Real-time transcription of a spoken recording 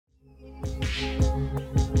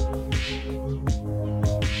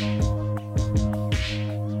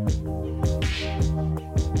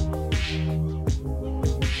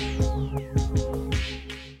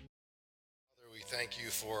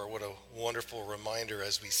wonderful reminder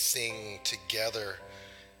as we sing together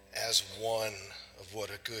as one of what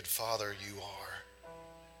a good Father you are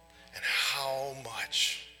and how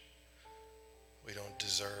much we don't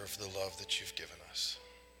deserve the love that you've given us.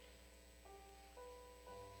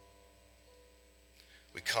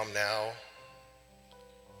 We come now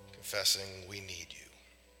confessing we need you.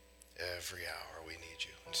 Every hour we need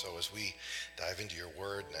you. And so as we dive into your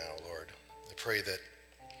word now, Lord, I pray that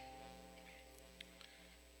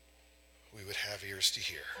we would have ears to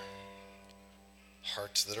hear,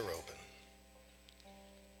 hearts that are open,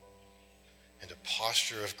 and a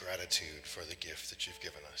posture of gratitude for the gift that you've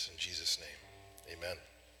given us. In Jesus' name, amen.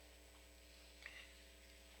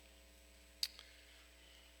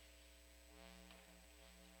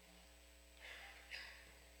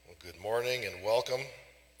 Well, good morning and welcome.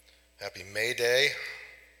 Happy May Day.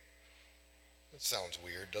 That sounds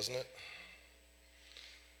weird, doesn't it?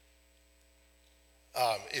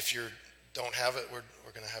 If you don't have it, we're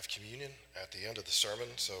going to have communion at the end of the sermon.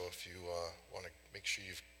 So if you want to make sure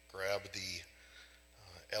you've grabbed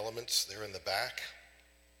the elements, they're in the back.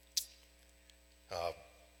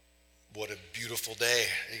 What a beautiful day.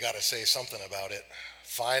 You got to say something about it.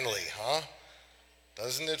 Finally, huh?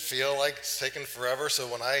 Doesn't it feel like it's taken forever? So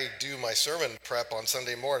when I do my sermon prep on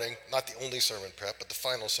Sunday morning, not the only sermon prep, but the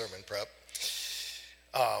final sermon prep,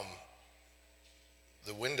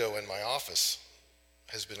 the window in my office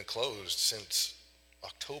has been closed since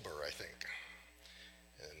October, I think.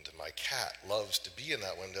 And my cat loves to be in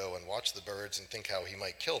that window and watch the birds and think how he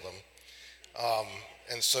might kill them.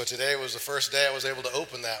 And so today was the first day I was able to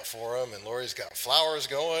open that for him, and Lori's got flowers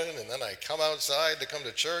going, and then I come outside to come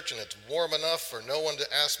to church, and it's warm enough for no one to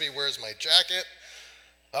ask me where's my jacket.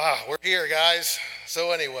 We're here, guys.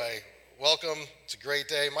 So anyway, welcome. It's a great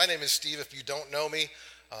day. My name is Steve, if you don't know me.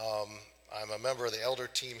 I'm a member of the elder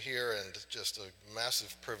team here, and just a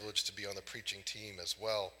massive privilege to be on the preaching team as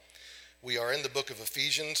well. We are in the book of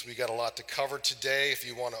Ephesians. We got a lot to cover today. If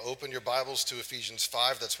you want to open your Bibles to Ephesians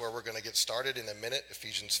 5, that's where we're going to get started in a minute,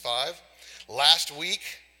 Ephesians 5. Last week,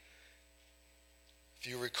 if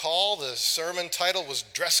you recall, the sermon title was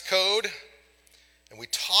Dress Code, and we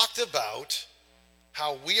talked about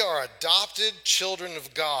how we are adopted children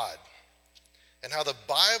of God and how the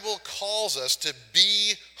Bible calls us to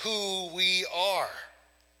be who we are.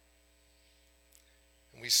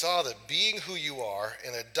 We saw that being who you are,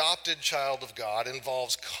 an adopted child of God,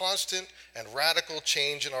 involves constant and radical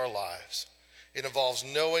change in our lives. It involves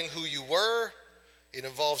knowing who you were. It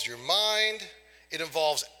involves your mind. It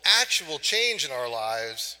involves actual change in our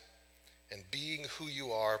lives. And being who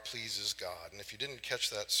you are pleases God. And if you didn't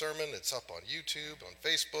catch that sermon, it's up on YouTube, on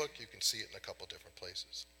Facebook. You can see it in a couple different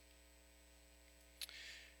places.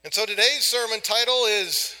 And so today's sermon title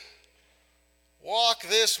is Walk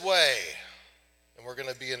This Way. And we're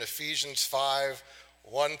going to be in Ephesians 5,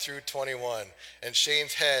 1 through 21. And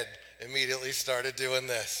Shane's head immediately started doing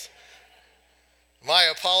this. My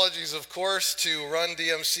apologies, of course, to Run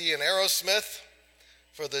DMC and Aerosmith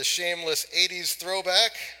for the shameless 80s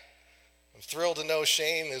throwback. I'm thrilled to know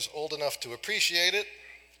Shane is old enough to appreciate it.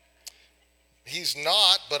 He's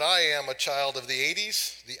not, but I am a child of the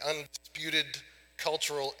 80s, the undisputed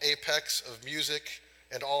cultural apex of music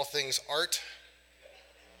and all things art.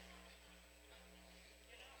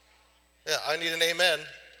 Yeah, I need an amen.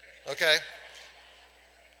 Okay.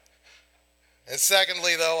 And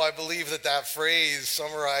secondly, though, I believe that phrase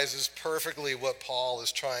summarizes perfectly what Paul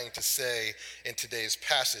is trying to say in today's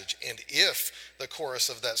passage. And if the chorus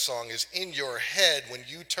of that song is in your head when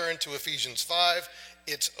you turn to Ephesians 5,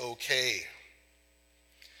 it's okay.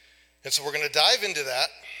 And so we're going to dive into that.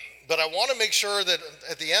 But I want to make sure that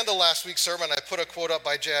at the end of last week's sermon, I put a quote up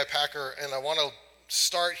by J.I. Packer, and I want to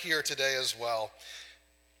start here today as well.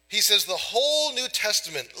 He says, the whole New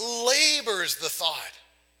Testament labors the thought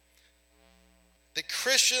that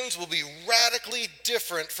Christians will be radically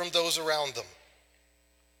different from those around them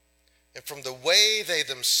and from the way they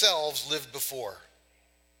themselves lived before.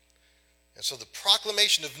 And so the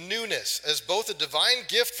proclamation of newness as both a divine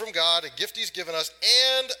gift from God, a gift he's given us,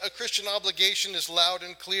 and a Christian obligation is loud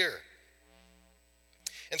and clear.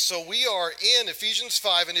 And so we are in Ephesians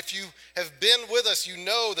 5, and if you have been with us, you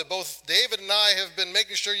know that both David and I have been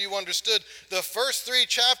making sure you understood the first 3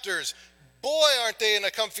 chapters. Boy, aren't they in a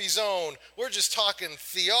comfy zone. We're just talking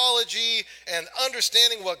theology and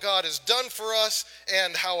understanding what God has done for us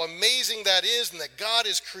and how amazing that is, and that God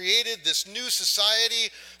has created this new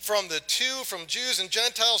society from the two, from Jews and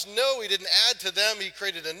Gentiles. No, he didn't add to them. He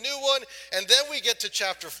created a new one. And then we get to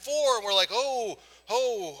chapter 4, and we're like,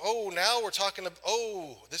 now we're talking about,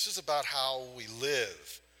 this is about how we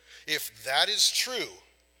live. If that is true,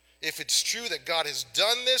 if it's true that God has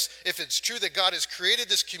done this, if it's true that God has created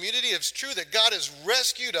this community, if it's true that God has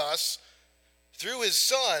rescued us through his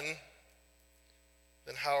Son,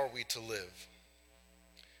 then how are we to live?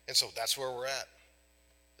 And so that's where we're at.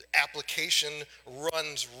 The application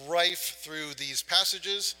runs rife through these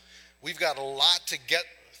passages. We've got a lot to get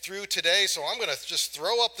through today, so I'm going to just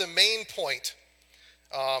throw up the main point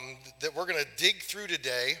that we're going to dig through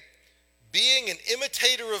today. Being an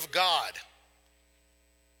imitator of God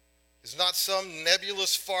is not some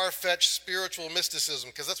nebulous, far-fetched spiritual mysticism,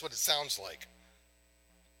 because that's what it sounds like.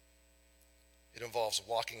 It involves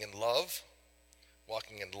walking in love,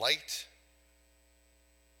 walking in light,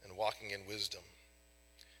 and walking in wisdom.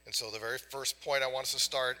 And so the very first point I want us to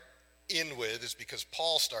start in with is because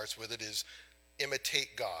Paul starts with it is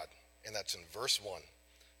imitate God. And that's in verse 1.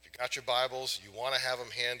 If you got your Bibles, you want to have them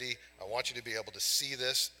handy, I want you to be able to see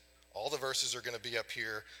this. All the verses are going to be up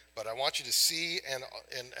here, but I want you to see, and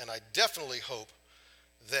I definitely hope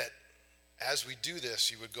that as we do this,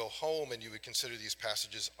 you would go home and you would consider these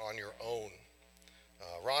passages on your own.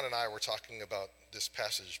 Ron and I were talking about this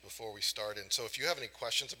passage before we started, and so if you have any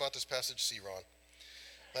questions about this passage, see Ron.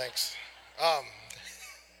 Thanks.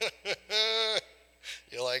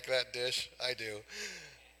 You like that dish? I do.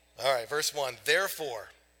 All right, verse 1. Therefore,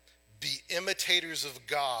 be imitators of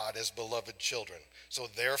God as beloved children. So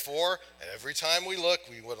therefore, every time we look,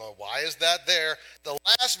 we want to know, why is that there? The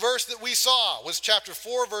last verse that we saw was chapter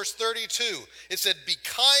 4, verse 32. It said, be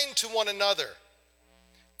kind to one another,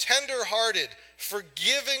 tender-hearted,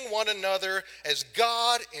 forgiving one another as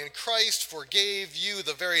God in Christ forgave you.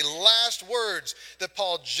 The very last words that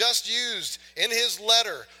Paul just used in his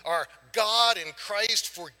letter are, God in Christ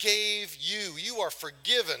forgave you. You are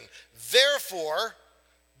forgiven. Therefore,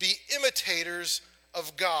 be imitators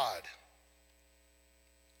of God.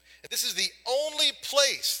 And this is the only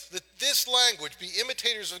place that this language, be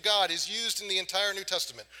imitators of God, is used in the entire New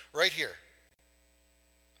Testament, right here.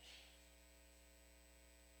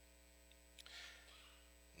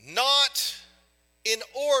 Not in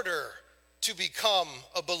order to become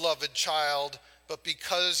a beloved child, but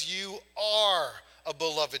because you are a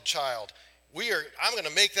beloved child. I'm going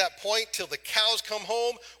to make that point till the cows come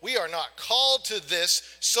home. We are not called to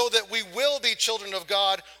this so that we will be children of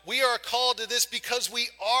God. We are called to this because we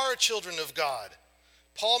are children of God.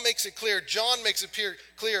 Paul makes it clear. John makes it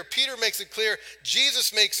clear. Peter makes it clear.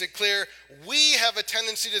 Jesus makes it clear. We have a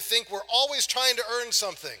tendency to think we're always trying to earn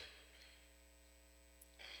something.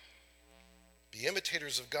 Be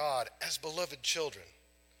imitators of God as beloved children.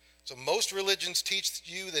 So most religions teach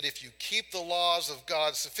you that if you keep the laws of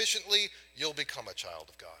God sufficiently, you'll become a child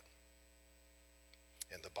of God.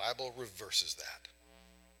 And the Bible reverses that.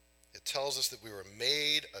 It tells us that we were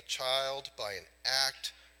made a child by an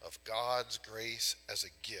act of God's grace as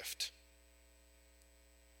a gift.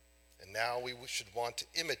 And now we should want to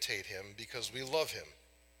imitate him because we love him.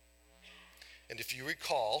 And if you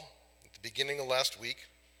recall, at the beginning of last week,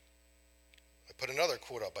 I put another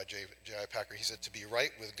quote up by J.I. Packer. He said, to be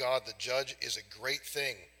right with God the judge is a great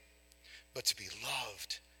thing, but to be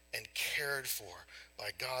loved and cared for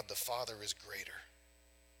by God the Father is greater.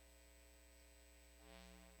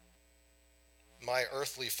 My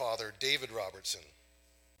earthly father, David Robertson,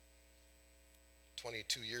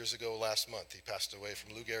 22 years ago last month, he passed away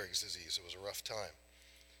from Lou Gehrig's disease. It was a rough time.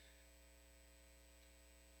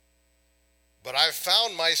 But I've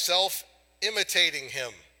found myself imitating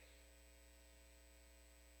him.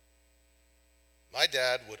 My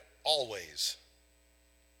dad would always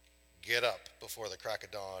get up before the crack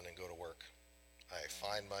of dawn and go to work. I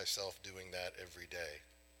find myself doing that every day.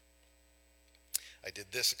 I did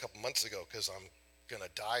this a couple months ago because I'm going to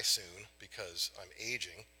die soon because I'm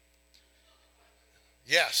aging.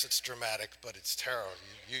 Yes, it's dramatic, but it's terrible.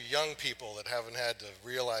 You young people that haven't had to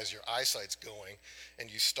realize your eyesight's going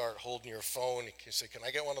and you start holding your phone, you say, can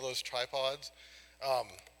I get one of those tripods? I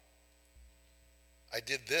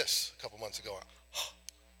did this a couple months ago.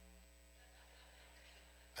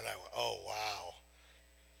 And I went, oh, wow.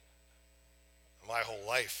 My whole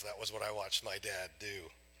life, that was what I watched my dad do.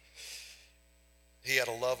 He had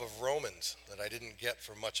a love of Romans that I didn't get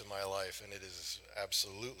for much of my life, and it is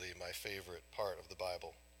absolutely my favorite part of the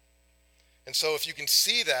Bible. And so if you can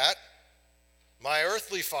see that, my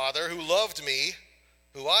earthly father who loved me,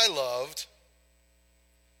 who I loved,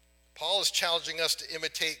 Paul is challenging us to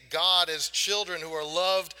imitate God as children who are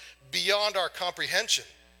loved beyond our comprehension.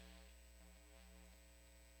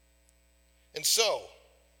 And so,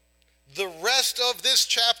 the rest of this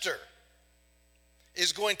chapter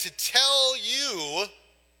is going to tell you,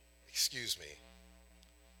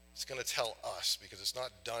 It's going to tell us, because it's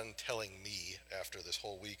not done telling me after this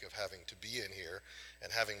whole week of having to be in here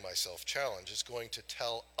and having myself challenged. It's going to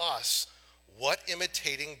tell us what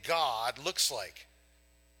imitating God looks like.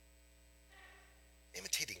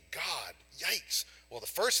 Imitating God. Yikes. Well, the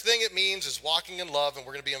first thing it means is walking in love, and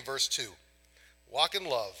we're going to be in verse 2. Walk in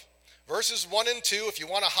love. Verses 1 and 2, if you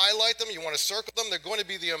want to highlight them, you want to circle them, they're going to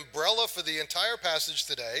be the umbrella for the entire passage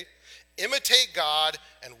today. Imitate God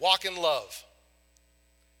and walk in love.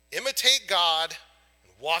 Imitate God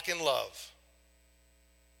and walk in love.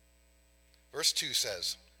 Verse 2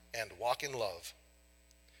 says, and walk in love,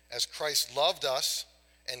 as Christ loved us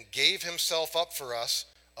and gave himself up for us,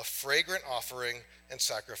 a fragrant offering and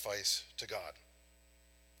sacrifice to God.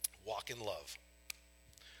 Walk in love.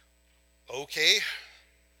 Okay.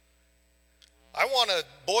 I want to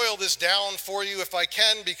boil this down for you if I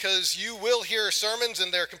can, because you will hear sermons, and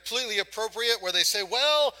they're completely appropriate, where they say,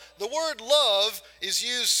 well, the word love is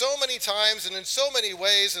used so many times and in so many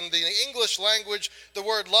ways. In the English language, the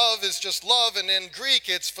word love is just love, and in Greek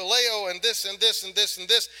it's phileo, and this and this and this and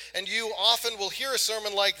this. And you often will hear a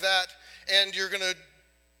sermon like that, and you're going to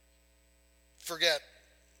forget.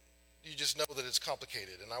 You just know that it's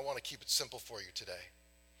complicated, and I want to keep it simple for you today.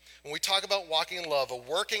 When we talk about walking in love, a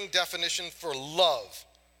working definition for love,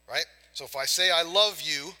 right? So if I say I love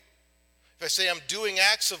you, if I say I'm doing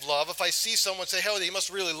acts of love, if I see someone say, hey, you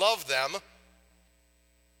must really love them,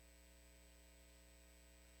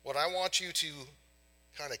 what I want you to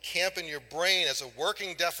kind of camp in your brain as a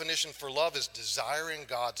working definition for love is desiring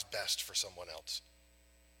God's best for someone else.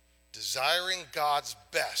 Desiring God's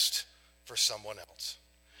best for someone else.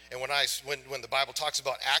 And when the Bible talks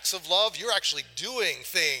about acts of love, you're actually doing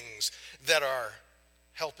things that are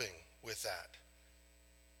helping with that.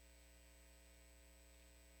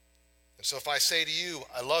 And so if I say to you,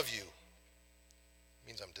 I love you, it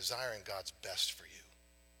means I'm desiring God's best for you.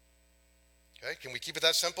 Okay? Can we keep it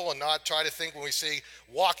that simple and not try to think when we say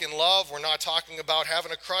walk in love, we're not talking about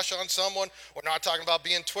having a crush on someone. We're not talking about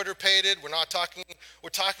being Twitter-pated. We're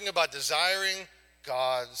talking about desiring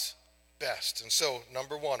God's best. And so,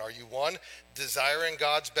 number one, are you one, desiring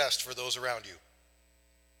God's best for those around you?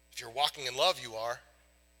 If you're walking in love, you are.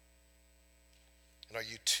 And are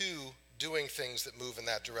you two, doing things that move in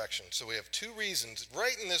that direction? So we have two reasons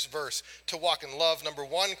right in this verse to walk in love. Number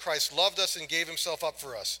one, Christ loved us and gave himself up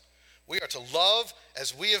for us. We are to love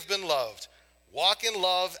as we have been loved. Walk in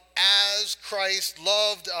love as Christ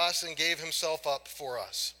loved us and gave himself up for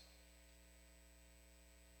us.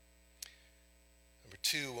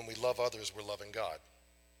 Two, when we love others, we're loving God,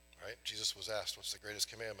 right? Jesus was asked, what's the greatest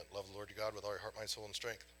commandment? Love the Lord your God with all your heart, mind, soul, and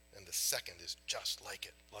strength. And the second is just like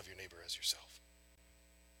it. Love your neighbor as yourself.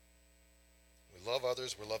 When we love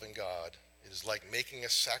others, we're loving God. It is like making a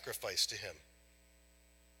sacrifice to him.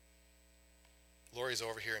 Lori's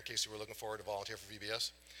over here in case you were looking forward to volunteer for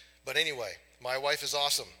VBS. But anyway, my wife is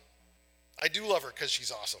awesome. I do love her because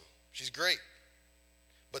she's awesome. She's great.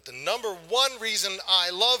 But the number one reason I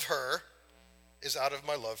love her is out of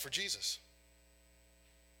my love for Jesus.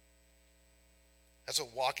 That's what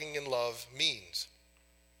walking in love means.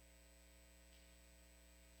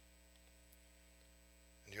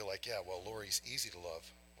 And you're like, yeah, well, Lori's easy to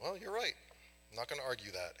love. Well, you're right. I'm not going to argue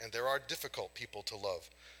that. And there are difficult people to love.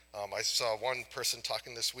 I saw one person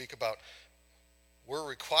talking this week about we're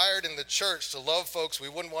required in the church to love folks we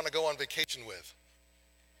wouldn't want to go on vacation with.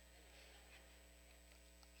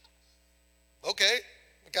 Okay,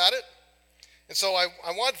 got it. And so I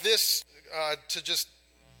want this to just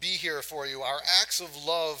be here for you. Our acts of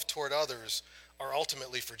love toward others are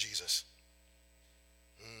ultimately for Jesus.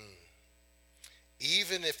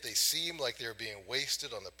 Even if they seem like they're being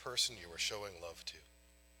wasted on the person you are showing love to.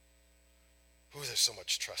 Ooh, there's so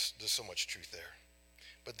much trust, there's so much truth there.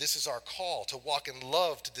 But this is our call to walk in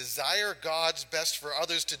love, to desire God's best for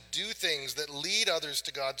others, to do things that lead others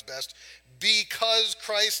to God's best because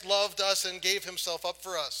Christ loved us and gave himself up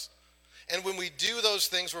for us. And when we do those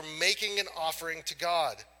things, we're making an offering to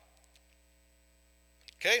God.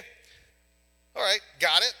 Okay? All right,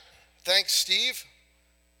 got it. Thanks, Steve.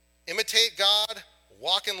 Imitate God,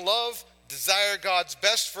 walk in love, desire God's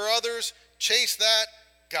best for others, chase that,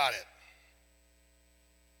 got it.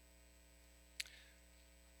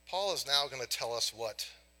 Paul is now going to tell us what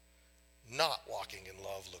not walking in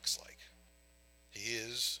love looks like. He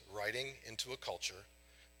is writing into a culture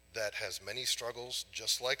that has many struggles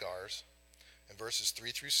just like ours. In verses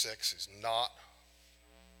 3 through 6, he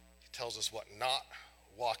tells us what not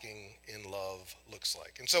walking in love looks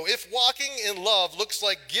like. And so if walking in love looks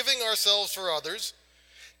like giving ourselves for others,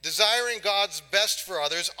 desiring God's best for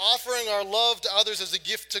others, offering our love to others as a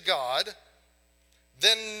gift to God,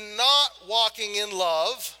 then not walking in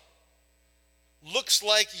love looks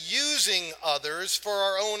like using others for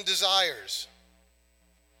our own desires.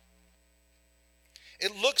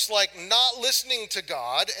 It looks like not listening to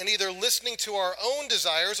God and either listening to our own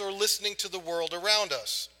desires or listening to the world around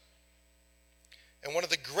us. And one of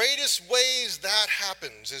the greatest ways that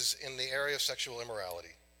happens is in the area of sexual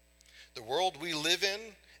immorality. The world we live in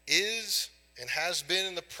is and has been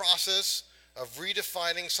in the process of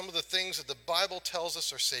redefining some of the things that the Bible tells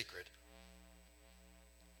us are sacred.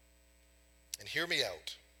 And hear me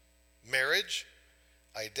out. Marriage,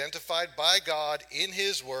 identified by God in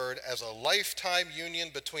His Word as a lifetime union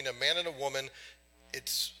between a man and a woman,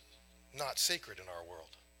 it's not sacred in our world.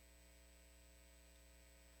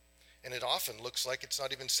 And it often looks like it's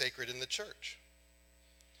not even sacred in the church.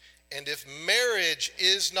 And if marriage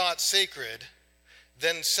is not sacred,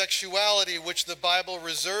 then sexuality, which the Bible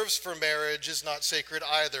reserves for marriage, is not sacred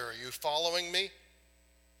either. Are you following me?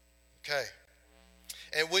 Okay.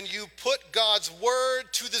 And when you put God's word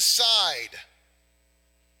to the side,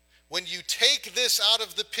 when you take this out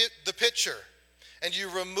of the picture and you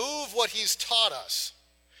remove what He's taught us,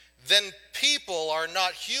 then people are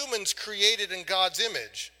not humans created in God's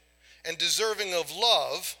image and deserving of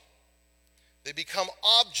love. They become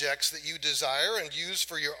objects that you desire and use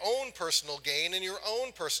for your own personal gain and your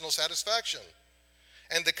own personal satisfaction.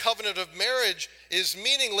 And the covenant of marriage is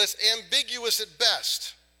meaningless, ambiguous at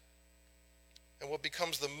best. And what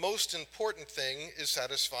becomes the most important thing is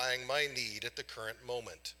satisfying my need at the current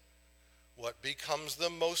moment. What becomes the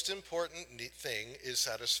most important thing is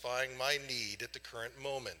satisfying my need at the current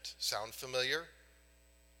moment. Sound familiar?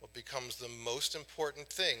 What becomes the most important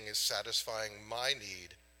thing is satisfying my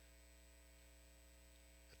need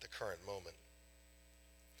at the current moment.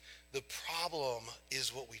 The problem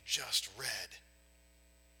is what we just read.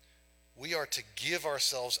 We are to give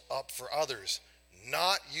ourselves up for others,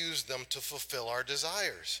 not use them to fulfill our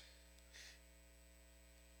desires.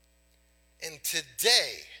 And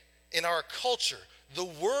today, in our culture, the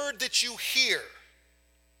word that you hear,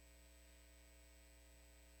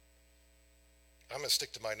 I'm going to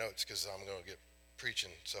stick to my notes because I'm going to get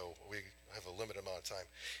preaching, so we have a limited amount of time.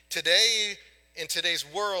 Today, in today's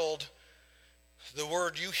world, the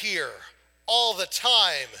word you hear all the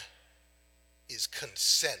time is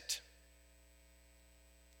consent.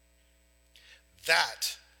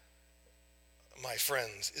 That, my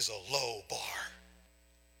friends, is a low bar.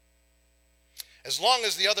 As long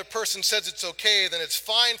as the other person says it's okay, then it's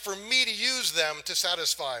fine for me to use them to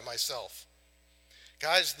satisfy myself.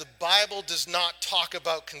 Guys, the Bible does not talk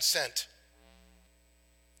about consent.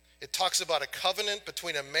 It talks about a covenant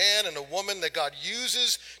between a man and a woman that God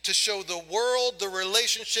uses to show the world the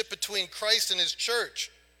relationship between Christ and His church.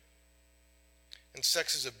 And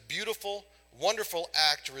sex is a beautiful, wonderful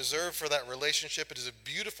act reserved for that relationship. It is a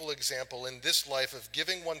beautiful example in this life of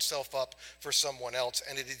giving oneself up for someone else,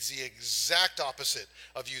 and it is the exact opposite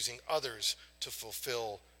of using others to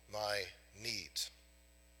fulfill my needs.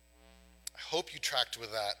 I hope you tracked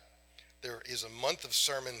with that. There is a month of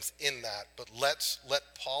sermons in that, but let's let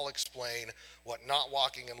Paul explain what not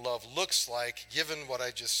walking in love looks like, given what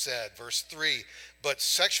I just said. Verse 3, but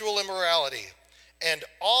sexual immorality and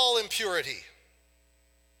all impurity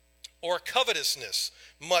or covetousness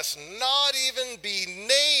must not even be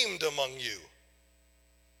named among you,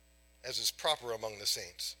 as is proper among the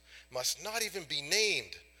saints. Must not even be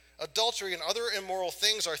named. Adultery and other immoral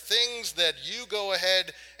things are things that you go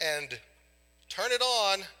ahead and turn it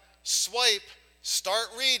on, swipe, start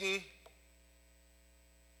reading.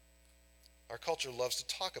 Our culture loves to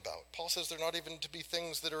talk about. Paul says they're not even to be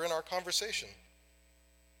things that are in our conversation.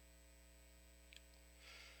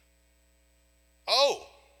 Oh,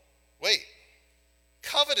 wait,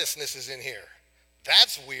 covetousness is in here.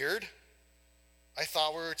 That's weird. I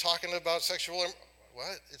thought we were talking about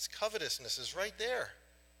what? It's covetousness is right there.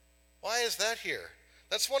 Why is that here?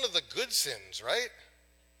 That's one of the good sins, right?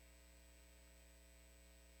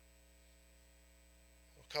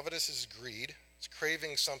 Well, covetous is greed. It's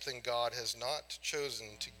craving something God has not chosen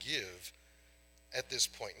to give at this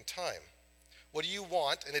point in time. What do you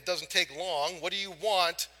want? And it doesn't take long. What do you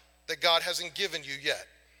want that God hasn't given you yet?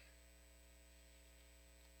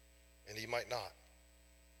 And He might not.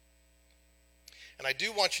 And I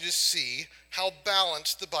do want you to see how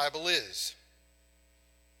balanced the Bible is.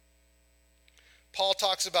 Paul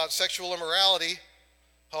talks about sexual immorality.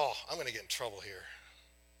 Oh, I'm going to get in trouble here.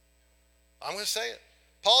 I'm going to say it.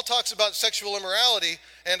 Paul talks about sexual immorality,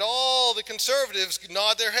 and all the conservatives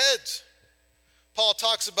nod their heads. Paul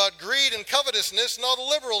talks about greed and covetousness, and all the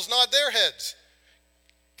liberals nod their heads.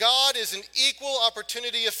 God is an equal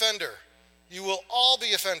opportunity offender. You will all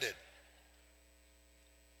be offended.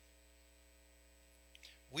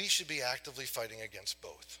 we should be actively fighting against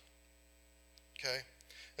both. Okay?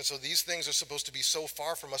 And so these things are supposed to be so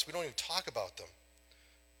far from us, we don't even talk about them.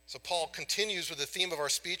 So Paul continues with the theme of our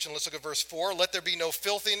speech, and let's look at verse 4. Let there be no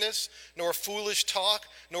filthiness, nor foolish talk,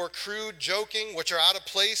 nor crude joking, which are out of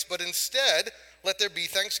place, but instead let there be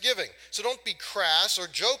thanksgiving. So don't be crass or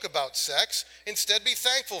joke about sex. Instead, be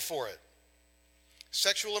thankful for it.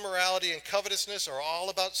 Sexual immorality and covetousness are all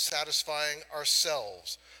about satisfying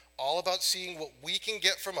ourselves, all about seeing what we can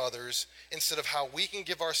get from others instead of how we can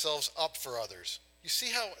give ourselves up for others. You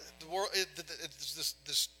see how the world, it's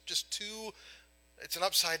this just too... It's an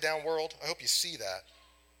upside-down world. I hope you see that.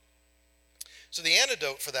 So the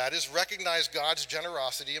antidote for that is recognize God's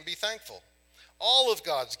generosity and be thankful. All of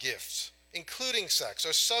God's gifts, including sex,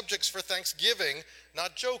 are subjects for thanksgiving,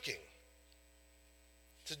 not joking.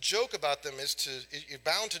 To joke about them you're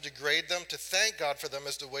bound to degrade them. To thank God for them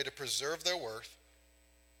is the way to preserve their worth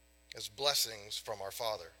as blessings from our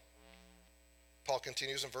Father. Paul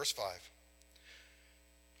continues in verse 5.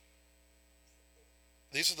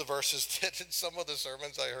 These are the verses that in some of the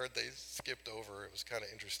sermons I heard they skipped over. It was kind of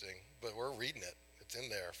interesting, but we're reading it. It's in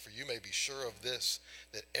there. For you may be sure of this,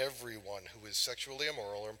 that everyone who is sexually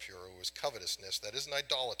immoral or impure, who is covetousness, that is an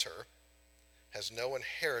idolater, has no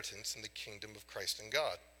inheritance in the kingdom of Christ and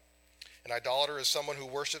God. An idolater is someone who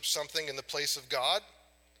worships something in the place of God.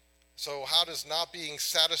 So how does not being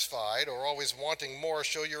satisfied or always wanting more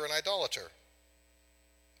show you're an idolater?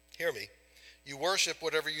 Hear me. You worship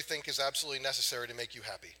whatever you think is absolutely necessary to make you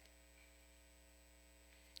happy.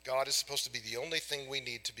 God is supposed to be the only thing we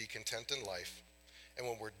need to be content in life. And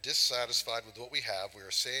when we're dissatisfied with what we have, we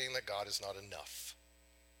are saying that God is not enough.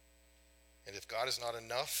 And if God is not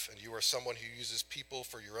enough, and you are someone who uses people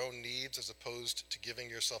for your own needs as opposed to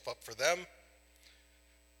giving yourself up for them,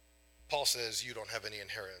 Paul says you don't have any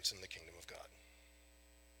inheritance in the kingdom of God.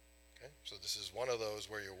 Okay? So this is one of those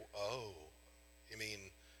where you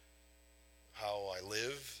mean how I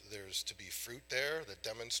live, there's to be fruit there that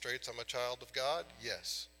demonstrates I'm a child of God?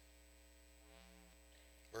 Yes.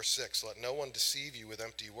 Verse 6, let no one deceive you with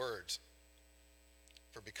empty words.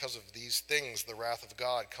 For because of these things, the wrath of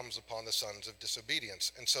God comes upon the sons of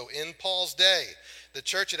disobedience. And so in Paul's day, the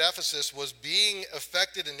church at Ephesus was being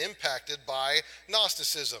affected and impacted by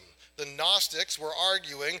Gnosticism. The Gnostics were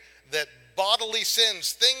arguing that bodily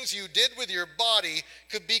sins, things you did with your body,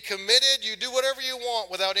 could be committed. You do whatever you want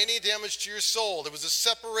without any damage to your soul. There was a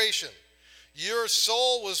separation. Your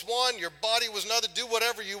soul was one, your body was another. Do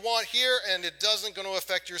whatever you want here, and it doesn't going to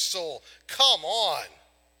affect your soul. Come on.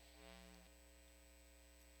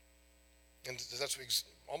 And that's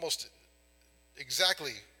almost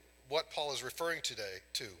exactly what Paul is referring today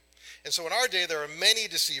to. And so in our day, there are many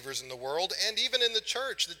deceivers in the world and even in the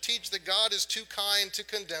church that teach that God is too kind to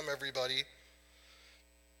condemn everybody,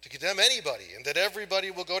 to condemn anybody, and that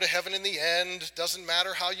everybody will go to heaven in the end. Doesn't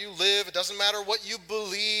matter how you live. It doesn't matter what you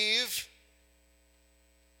believe.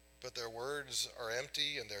 But their words are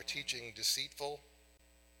empty and their teaching deceitful.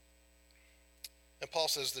 And Paul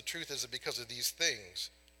says the truth is that because of these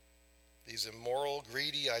things, these immoral,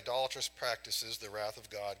 greedy, idolatrous practices, the wrath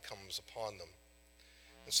of God comes upon them.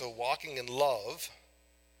 And so walking in love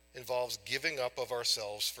involves giving up of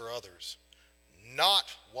ourselves for others. Not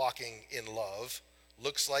walking in love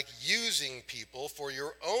looks like using people for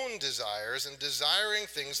your own desires and desiring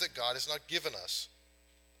things that God has not given us.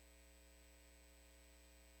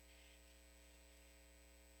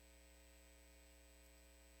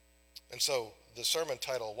 And so the sermon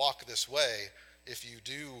title, Walk This Way, if you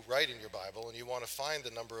do write in your Bible and you want to find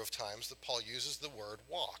the number of times that Paul uses the word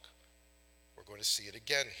walk, we're going to see it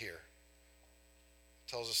again here.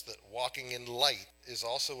 It tells us that walking in light is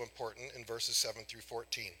also important in verses 7 through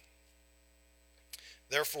 14.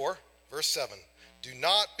 Therefore, verse 7, do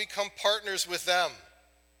not become partners with them.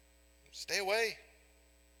 Stay away.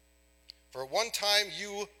 For at one time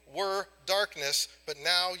you were darkness, but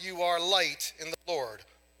now you are light in the Lord.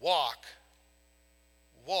 Walk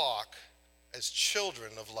as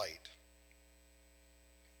children of light.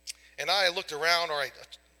 And I looked around, all right,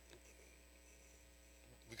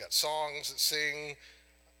 we got songs that sing,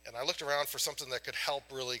 and I looked around for something that could help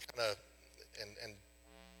really kind of, and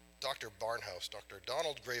Dr. Barnhouse, Dr.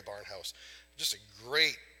 Donald Gray Barnhouse, just a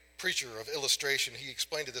great preacher of illustration, he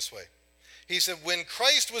explained it this way. He said, when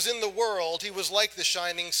Christ was in the world, he was like the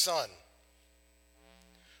shining sun.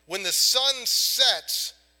 When the sun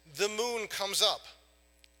sets, the moon comes up.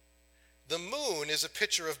 The moon is a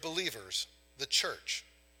picture of believers, the church.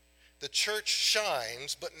 The church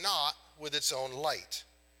shines, but not with its own light.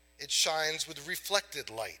 It shines with reflected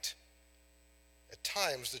light. At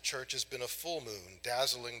times, the church has been a full moon,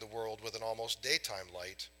 dazzling the world with an almost daytime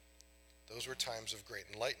light. Those were times of great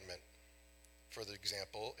enlightenment. For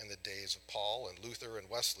example, in the days of Paul and Luther and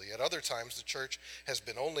Wesley. At other times, the church has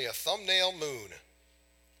been only a thumbnail moon.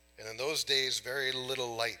 And in those days, very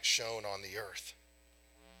little light shone on the earth.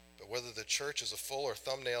 But whether the church is a full or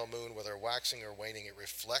thumbnail moon, whether waxing or waning, it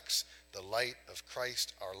reflects the light of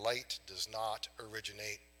Christ. Our light does not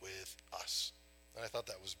originate with us. And I thought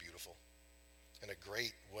that was beautiful. And a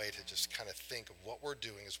great way to just kind of think of what we're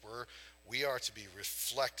doing is we are to be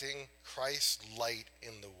reflecting Christ's light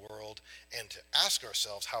in the world, and to ask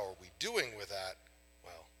ourselves, how are we doing with that?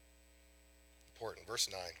 Well, important. Verse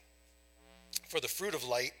 9. For the fruit of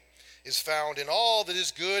light is found in all that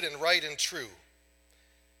is good and right and true.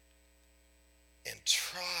 And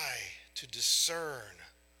try to discern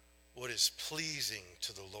what is pleasing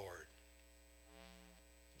to the Lord.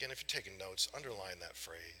 Again, if you're taking notes, underline that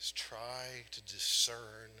phrase. Try to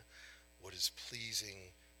discern what is pleasing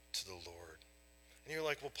to the Lord. And you're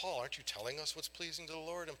like, well, Paul, aren't you telling us what's pleasing to the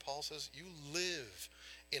Lord? And Paul says, you live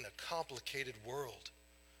in a complicated world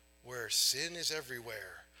where sin is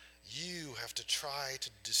everywhere. You have to try to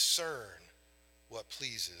discern what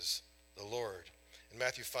pleases the Lord. In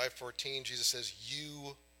Matthew 5:14, Jesus says,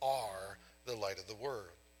 you are the light of the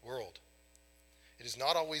world. It is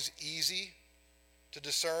not always easy to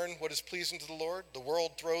discern what is pleasing to the Lord. The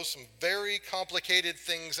world throws some very complicated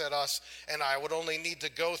things at us, and I would only need to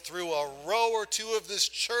go through a row or two of this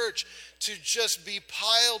church to just be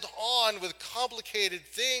piled on with complicated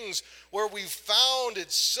things where we've found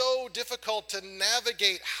it so difficult to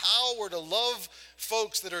navigate how we're to love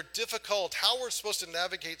folks that are difficult, how we're supposed to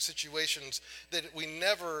navigate situations that we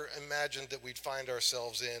never imagined that we'd find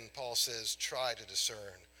ourselves in. Paul says, try to discern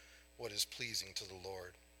what is pleasing to the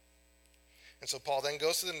Lord. And so Paul then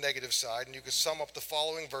goes to the negative side, and you can sum up the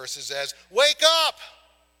following verses as, wake up!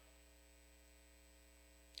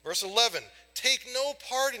 Verse 11, take no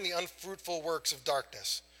part in the unfruitful works of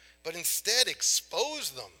darkness, but instead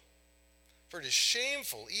expose them. For it is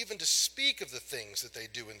shameful even to speak of the things that they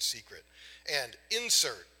do in secret. And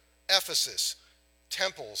insert Ephesus,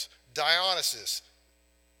 temples, Dionysus,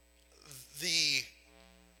 the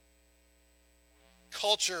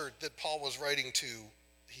culture that Paul was writing to,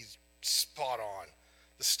 he's spot on.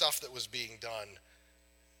 The stuff that was being done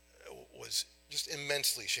was just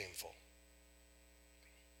immensely shameful.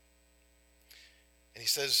 And he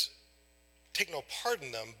says, take no part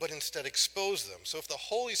in them, but instead expose them. So if the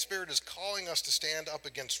Holy Spirit is calling us to stand up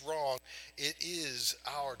against wrong, it is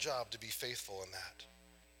our job to be faithful in that.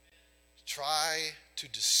 Try to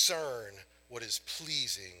discern what is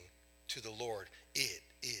pleasing to the Lord. It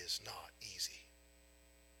is not easy.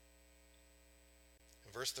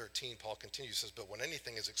 In verse 13, Paul continues, says, but when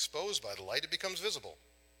anything is exposed by the light, it becomes visible.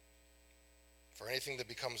 For anything that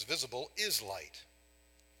becomes visible is light.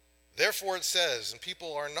 Therefore it says, and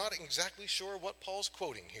people are not exactly sure what Paul's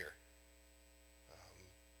quoting here.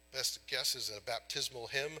 Best guess is a baptismal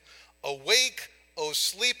hymn. Awake, O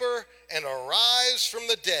sleeper, and arise from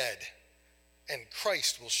the dead, and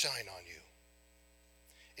Christ will shine on you.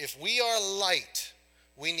 If we are light,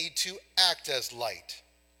 we need to act as light,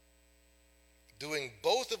 doing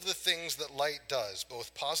both of the things that light does,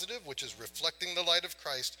 both positive, which is reflecting the light of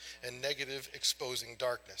Christ, and negative, exposing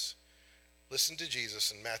darkness. Listen to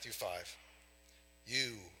Jesus in Matthew 5.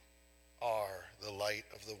 You are the light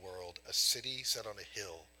of the world. A city set on a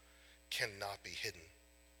hill cannot be hidden.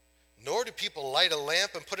 Nor do people light a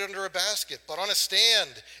lamp and put it under a basket, but on a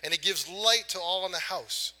stand, and it gives light to all in the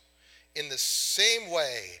house. In the same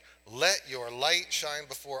way, let your light shine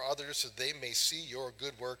before others so they may see your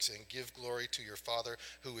good works and give glory to your Father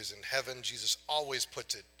who is in heaven. Jesus always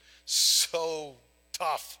puts it so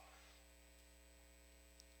tough.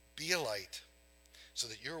 Be a light so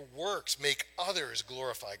that your works make others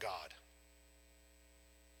glorify God.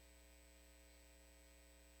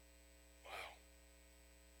 Wow.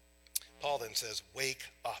 Paul then says, wake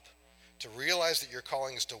up. To realize that your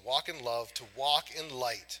calling is to walk in love, to walk in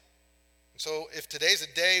light. And so if today's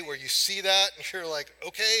a day where you see that and you're like,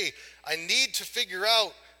 okay, I need to figure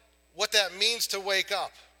out what that means to wake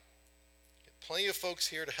up. Plenty of folks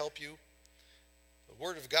here to help you. The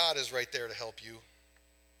Word of God is right there to help you.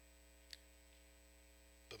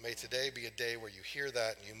 But may today be a day where you hear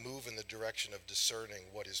that and you move in the direction of discerning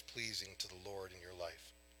what is pleasing to the Lord in your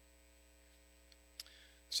life.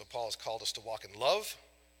 So Paul has called us to walk in love,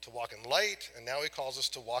 to walk in light, and now he calls us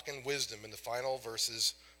to walk in wisdom in the final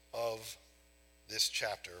verses of this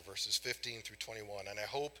chapter, verses 15 through 21. And I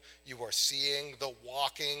hope you are seeing the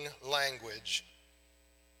walking language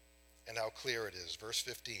and how clear it is. Verse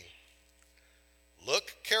 15.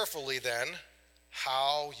 Look carefully then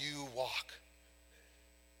how you walk,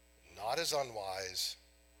 not as unwise,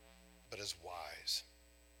 but as wise,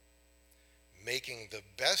 making the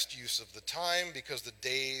best use of the time because the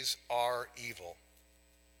days are evil.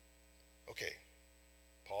 Okay,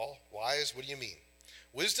 Paul, wise, what do you mean?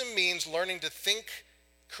 Wisdom means learning to think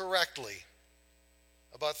correctly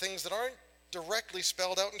about things that aren't directly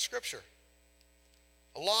spelled out in Scripture.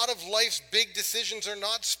 A lot of life's big decisions are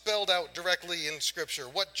not spelled out directly in Scripture.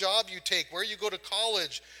 What job you take, where you go to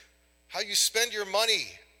college, how you spend your money,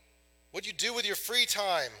 what you do with your free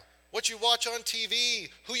time, what you watch on TV,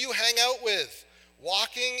 who you hang out with.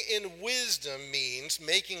 Walking in wisdom means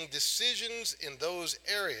making decisions in those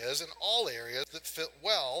areas and all areas that fit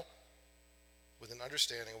well with an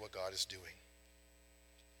understanding of what God is doing.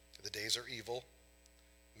 The days are evil.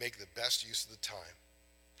 Make the best use of the time.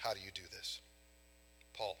 How do you do this?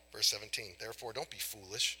 Paul, verse 17, therefore don't be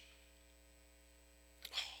foolish,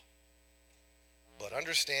 but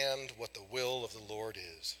understand what the will of the Lord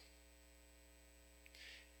is.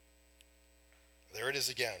 There it is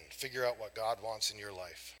again. Figure out what God wants in your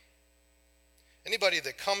life. Anybody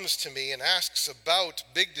that comes to me and asks about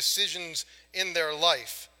big decisions in their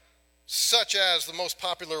life, such as the most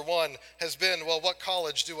popular one has been, well, what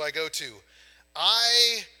college do I go to?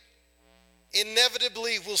 I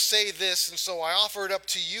inevitably will say this, and so I offer it up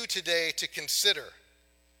to you today to consider.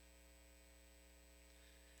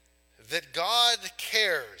 That God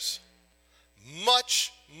cares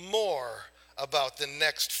much more about the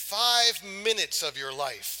next 5 minutes of your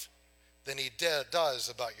life than he does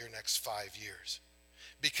about your next 5 years.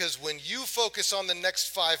 Because when you focus on the next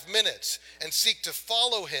 5 minutes and seek to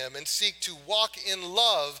follow him and seek to walk in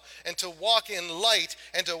love and to walk in light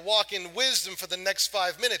and to walk in wisdom for the next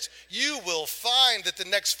 5 minutes, you will find that the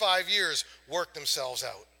next 5 years work themselves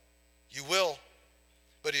out. You will.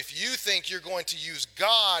 But if you think you're going to use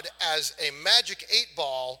God as a magic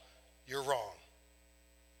 8-ball, you're wrong.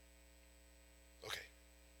 Okay,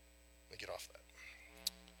 let me get off that.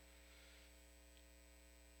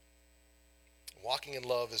 Walking in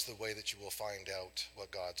love is the way that you will find out what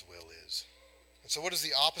God's will is. And so what is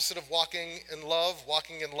the opposite of walking in love,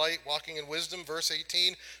 walking in light, walking in wisdom? Verse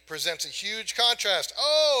 18 presents a huge contrast.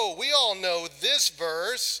 Oh, we all know this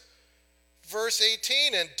verse. Verse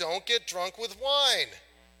 18, and don't get drunk with wine.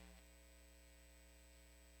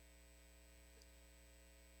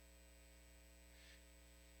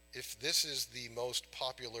 If this is the most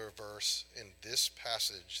popular verse in this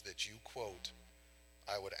passage that you quote,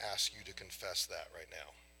 I would ask you to confess that right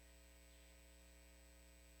now.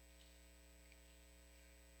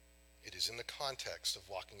 It is in the context of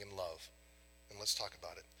walking in love. And let's talk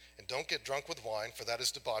about it. And don't get drunk with wine, for that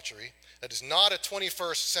is debauchery. That is not a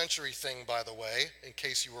 21st century thing, by the way, in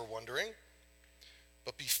case you were wondering.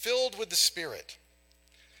 But be filled with the Spirit.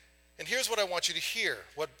 And here's what I want you to hear,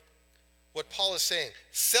 what Paul is saying.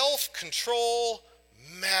 Self-control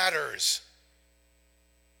matters.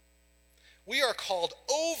 We are called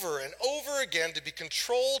over and over again to be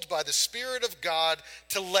controlled by the Spirit of God,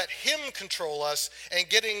 to let him control us, and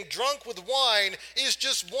getting drunk with wine is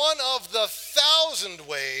just one of the 1,000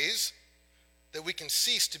 ways that we can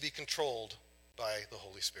cease to be controlled by the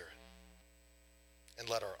Holy Spirit and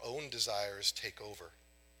let our own desires take over.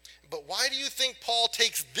 But why do you think Paul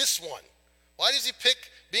takes this one? Why does he pick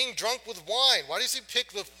being drunk with wine? Why does he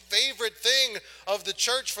pick the favorite thing of the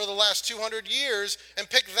church for the last 200 years and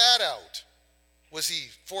pick that out? Was he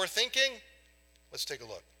forethinking? Let's take a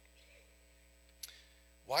look.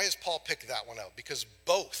 Why has Paul picked that one out? Because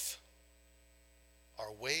both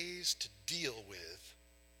are ways to deal with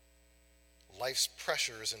life's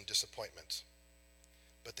pressures and disappointments.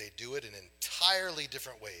 But they do it in entirely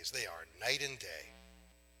different ways. They are night and day.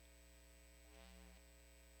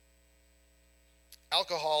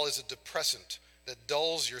 Alcohol is a depressant that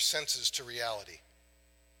dulls your senses to reality.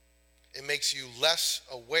 It makes you less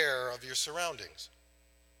aware of your surroundings.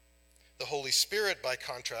 The Holy Spirit, by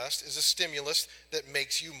contrast, is a stimulus that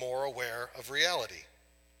makes you more aware of reality.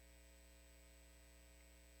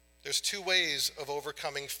 There's two ways of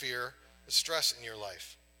overcoming fear and stress in your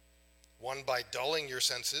life. One by dulling your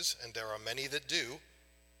senses, and there are many that do.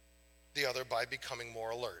 The other by becoming more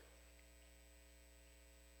alert.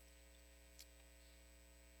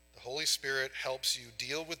 The Holy Spirit helps you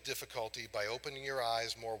deal with difficulty by opening your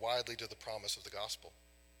eyes more widely to the promise of the gospel.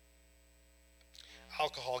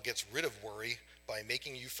 Alcohol gets rid of worry by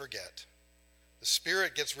making you forget. The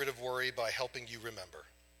Spirit gets rid of worry by helping you remember.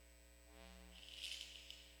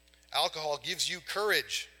 Alcohol gives you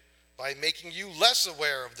courage by making you less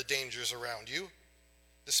aware of the dangers around you.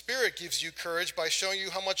 The Spirit gives you courage by showing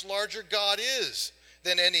you how much larger God is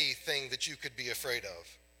than anything that you could be afraid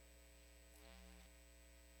of.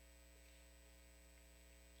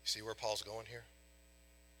 You see where Paul's going here?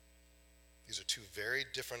 These are two very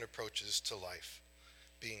different approaches to life.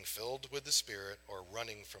 Being filled with the Spirit, or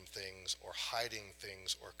running from things, or hiding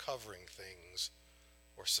things, or covering things,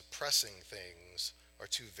 or suppressing things, are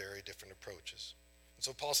two very different approaches. And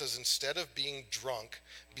so Paul says, instead of being drunk,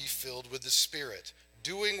 be filled with the Spirit.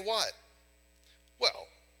 Doing what? Well,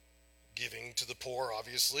 giving to the poor,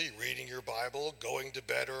 obviously, reading your Bible, going to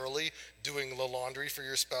bed early, doing the laundry for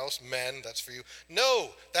your spouse. Men, that's for you. No,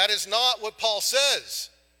 that is not what Paul says.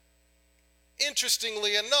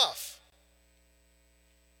 Interestingly enough,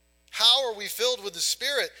 how are we filled with the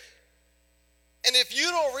Spirit? And if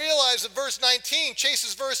you don't realize that verse 19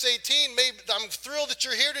 chases verse 18, I'm thrilled that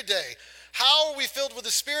you're here today. How are we filled with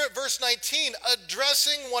the Spirit? Verse 19,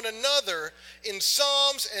 addressing one another in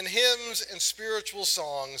psalms and hymns and spiritual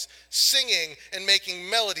songs, singing and making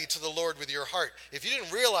melody to the Lord with your heart. If you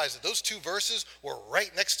didn't realize that those two verses were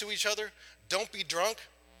right next to each other, don't be drunk,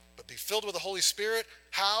 but be filled with the Holy Spirit.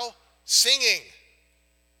 How? Singing.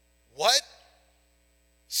 What?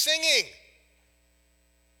 Singing.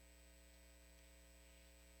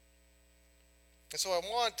 And so I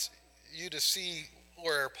want you to see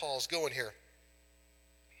where Paul's going here.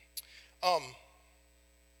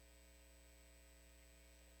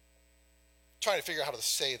 Trying to figure out how to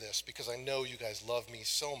say this because I know you guys love me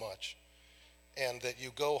so much, and that you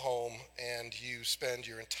go home and you spend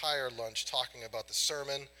your entire lunch talking about the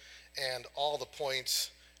sermon and all the points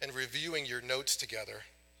and reviewing your notes together.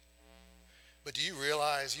 But do you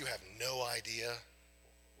realize you have no idea?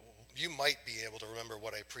 You might be able to remember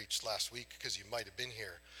what I preached last week because you might have been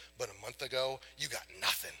here. But a month ago, you got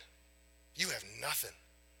nothing. You have nothing.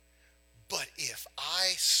 But if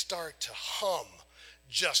I start to hum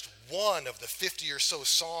just one of the 50 or so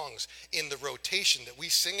songs in the rotation that we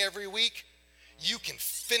sing every week, you can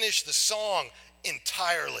finish the song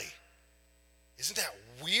entirely. Isn't that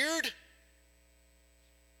weird?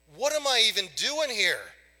 What am I even doing here?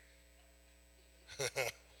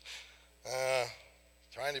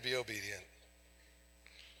 Trying to be obedient.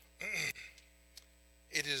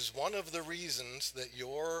 It is one of the reasons that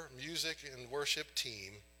your music and worship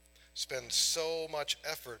team spends so much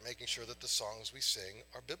effort making sure that the songs we sing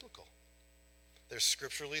are biblical. They're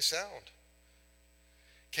scripturally sound.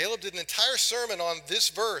 Caleb did an entire sermon on this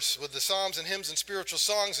verse with the psalms and hymns and spiritual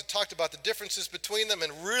songs and talked about the differences between them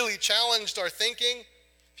and really challenged our thinking.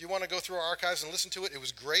 If you want to go through our archives and listen to it, it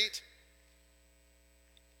was great.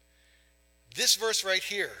 This verse right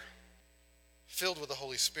here, filled with the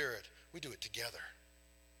Holy Spirit, we do it together.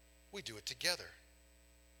 We do it together.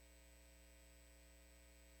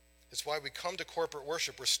 It's why we come to corporate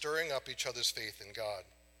worship. We're stirring up each other's faith in God.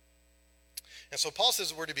 And so Paul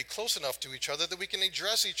says we're to be close enough to each other that we can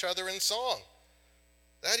address each other in song.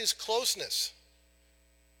 That is closeness.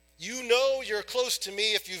 You know you're close to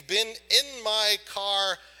me if you've been in my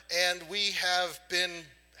car and we have been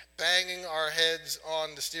banging our heads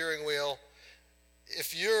on the steering wheel.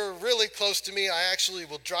 If you're really close to me, I actually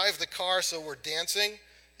will drive the car so we're dancing.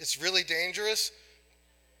 It's really dangerous.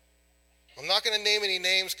 I'm not going to name any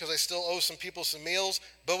names because I still owe some people some meals,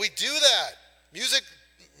 but we do that.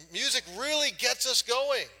 Music really gets us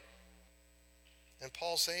going. And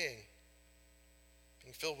Paul's saying,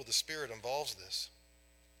 being filled with the Spirit involves this.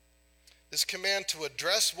 This command to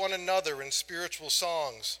address one another in spiritual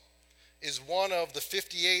songs is one of the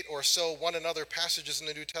 58 or so one another passages in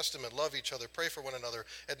the New Testament. Love each other, pray for one another,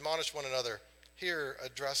 admonish one another. Here,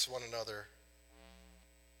 address one another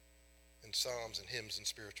in psalms and hymns and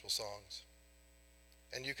spiritual songs.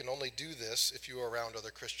 And you can only do this if you are around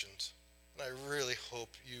other Christians. And I really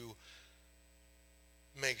hope you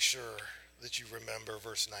make sure that you remember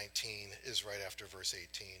verse 19 is right after verse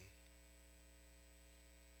 18.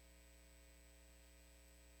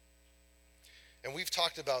 And we've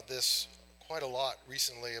talked about this quite a lot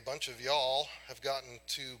recently. A bunch of y'all have gotten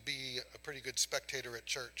to be a pretty good spectator at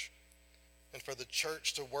church. And for the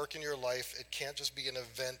church to work in your life, it can't just be an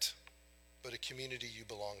event, but a community you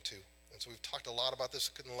belong to. And so we've talked a lot about this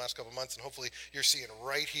in the last couple of months, and hopefully you're seeing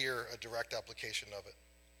right here a direct application of it.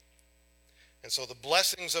 And so the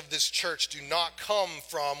blessings of this church do not come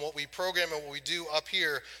from what we program and what we do up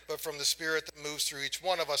here, but from the Spirit that moves through each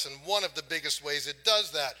one of us. And one of the biggest ways it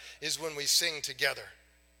does that is when we sing together.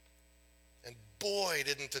 And boy,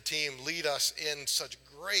 didn't the team lead us in such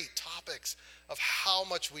great topics of how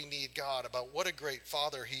much we need God, about what a great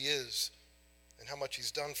Father He is, and how much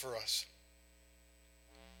He's done for us.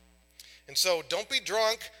 And so don't be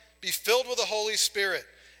drunk, be filled with the Holy Spirit.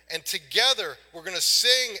 And together, we're going to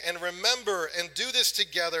sing and remember and do this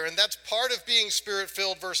together. And that's part of being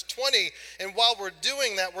Spirit-filled, verse 20. And while we're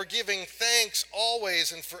doing that, we're giving thanks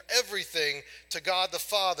always and for everything to God the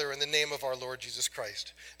Father in the name of our Lord Jesus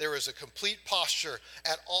Christ. There is a complete posture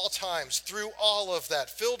at all times through all of that,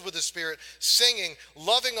 filled with the Spirit, singing,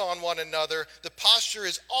 loving on one another. The posture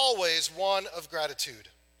is always one of gratitude.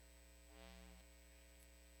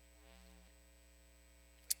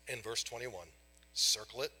 In verse 21,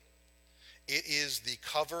 circle it. It is the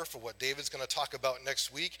cover for what David's going to talk about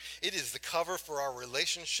next week. It is the cover for our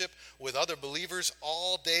relationship with other believers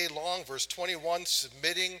all day long. Verse 21,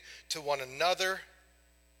 submitting to one another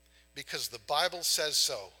because the Bible says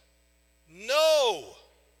so. No!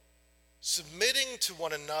 Submitting to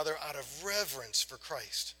one another out of reverence for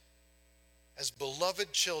Christ. As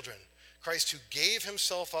beloved children, Christ who gave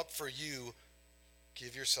himself up for you,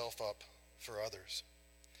 give yourself up for others.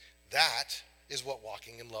 That is what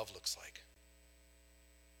walking in love looks like.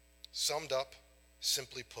 Summed up,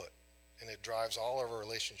 simply put, and it drives all of our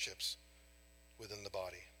relationships within the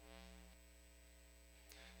body.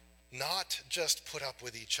 Not just put up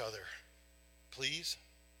with each other, please.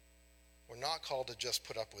 We're not called to just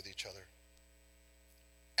put up with each other.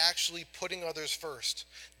 Actually putting others first,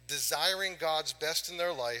 desiring God's best in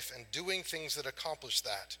their life and doing things that accomplish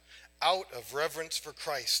that out of reverence for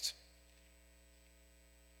Christ.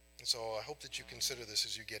 And so I hope that you consider this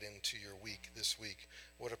as you get into your week this week.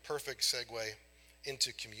 What a perfect segue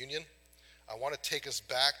into communion. I want to take us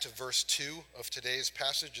back to verse 2 of today's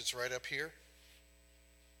passage. It's right up here.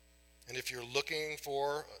 And if you're looking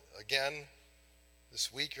for, again,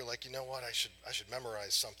 this week, you're like, you know what, I should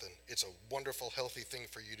memorize something. It's a wonderful, healthy thing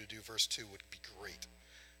for you to do. Verse 2 would be great.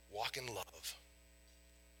 Walk in love.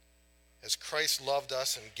 As Christ loved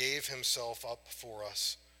us and gave himself up for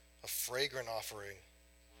us, a fragrant offering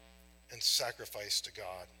and sacrifice to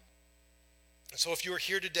God. And so if you are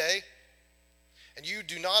here today and you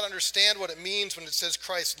do not understand what it means when it says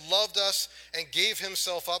Christ loved us and gave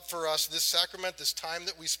himself up for us, this sacrament, this time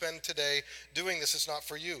that we spend today doing this is not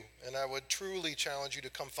for you. And I would truly challenge you to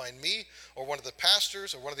come find me or one of the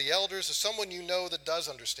pastors or one of the elders or someone you know that does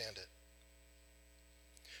understand it.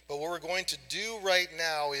 But what we're going to do right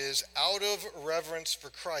now is, out of reverence for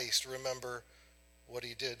Christ, remember what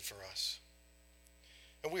he did for us.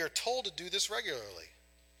 And we are told to do this regularly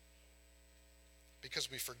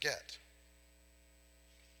because we forget.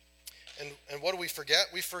 And what do we forget?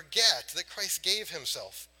 We forget that Christ gave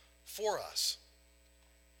himself for us.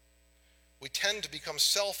 We tend to become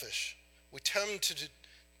selfish. We tend to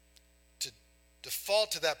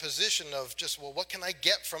default to that position of just, well, what can I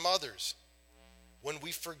get from others? When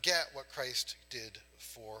we forget what Christ did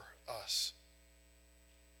for us.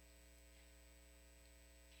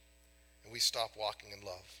 And we stop walking in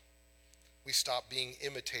love. We stop being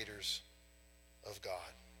imitators of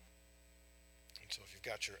God. And so if you've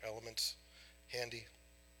got your elements handy,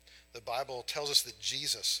 the Bible tells us that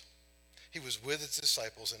Jesus, he was with his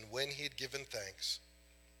disciples, and when he had given thanks,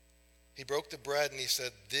 he broke the bread and he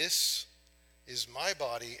said, "This is my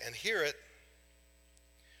body," and hear it,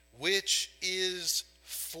 "which is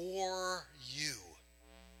for you."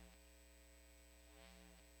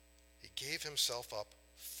 He gave himself up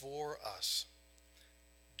for us.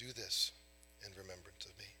 Do this in remembrance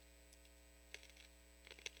of me.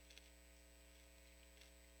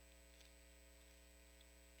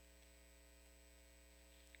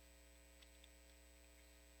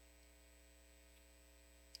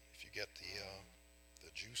 If you get the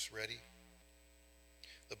juice ready,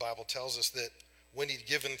 the Bible tells us that when he'd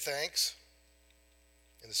given thanks,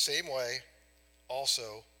 in the same way,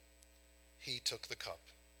 also he took the cup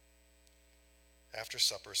after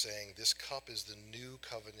supper, saying, "This cup is the new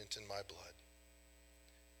covenant in my blood.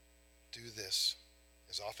 Do this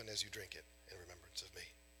as often as you drink it in remembrance of me."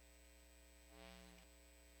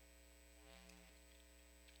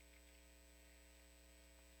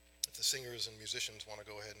 If the singers and musicians want to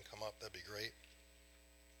go ahead and come up, that'd be great.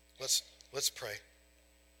 Let's pray.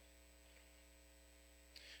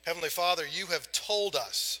 Heavenly Father, you have told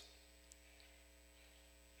us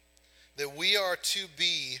that we are to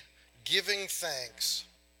be giving thanks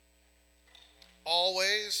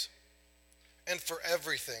always and for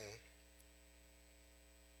everything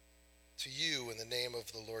to you in the name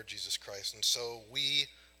of the Lord Jesus Christ. And so we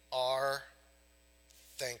are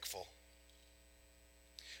thankful.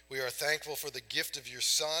 We are thankful for the gift of your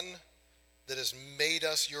Son that has made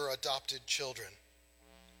us your adopted children,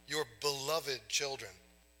 your beloved children.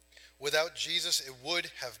 Without Jesus, it would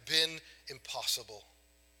have been impossible.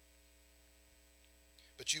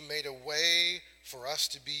 But you made a way for us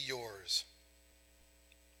to be yours.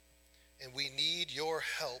 And we need your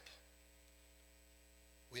help.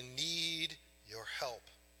 We need your help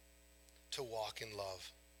to walk in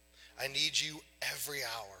love. I need you every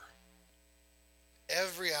hour.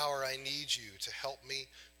 Every hour I need you to help me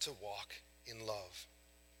to walk in love.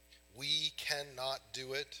 We cannot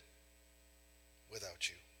do it without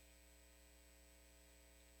you.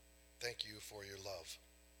 Thank you for your love.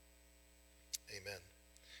 Amen.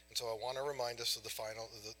 And so I want to remind us of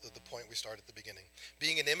the point we started at the beginning.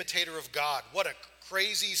 Being an imitator of God, what a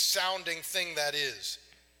crazy sounding thing that is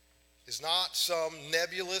not some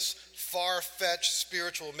nebulous, far-fetched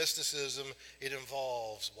spiritual mysticism. It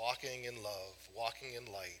involves walking in love, walking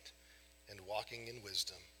in light, and walking in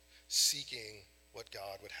wisdom, seeking what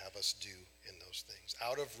God would have us do in those things,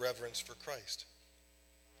 out of reverence for Christ.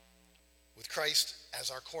 With Christ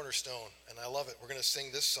as our cornerstone, and I love it. We're going to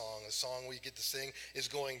sing this song. The song we get to sing is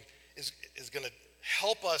going to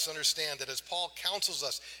help us understand that as Paul counsels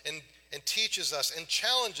us and teaches us and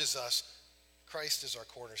challenges us, Christ is our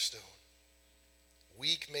cornerstone.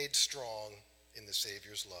 Weak made strong in the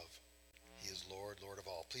Savior's love. He is Lord, Lord of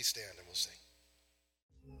all. Please stand and we'll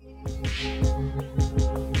sing.